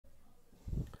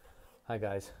Hi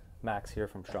guys, Max here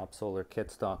from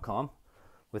shopsolarkits.com.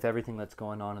 With everything that's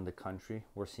going on in the country,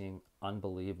 we're seeing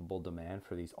unbelievable demand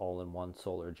for these all-in-one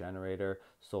solar generator,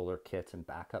 solar kits, and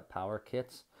backup power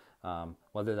kits.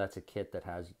 Whether that's a kit that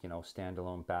has,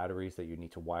 standalone batteries that you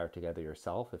need to wire together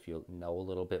yourself, if you know a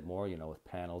little bit more, with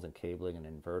panels and cabling and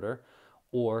inverter,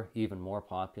 or even more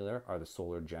popular are the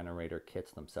solar generator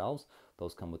kits themselves.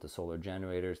 Those come with the solar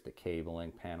generators, the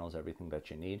cabling, panels, everything that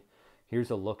you need. Here's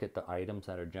a look at the items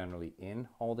that are generally in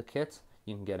all the kits.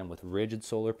 You can get them with rigid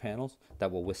solar panels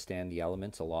that will withstand the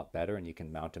elements a lot better, and you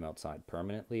can mount them outside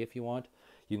permanently if you want.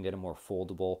 You can get a more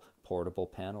foldable, portable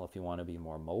panel if you want to be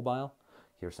more mobile.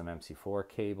 Here's some MC4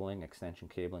 cabling, extension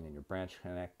cabling in your branch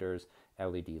connectors,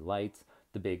 LED lights,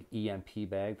 the big EMP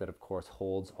bag that of course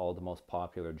holds all the most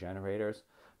popular generators.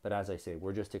 But as I say,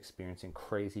 we're just experiencing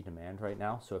crazy demand right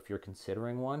now. So if you're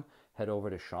considering one, head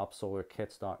over to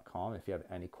shopsolarkits.com if you have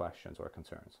any questions or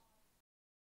concerns.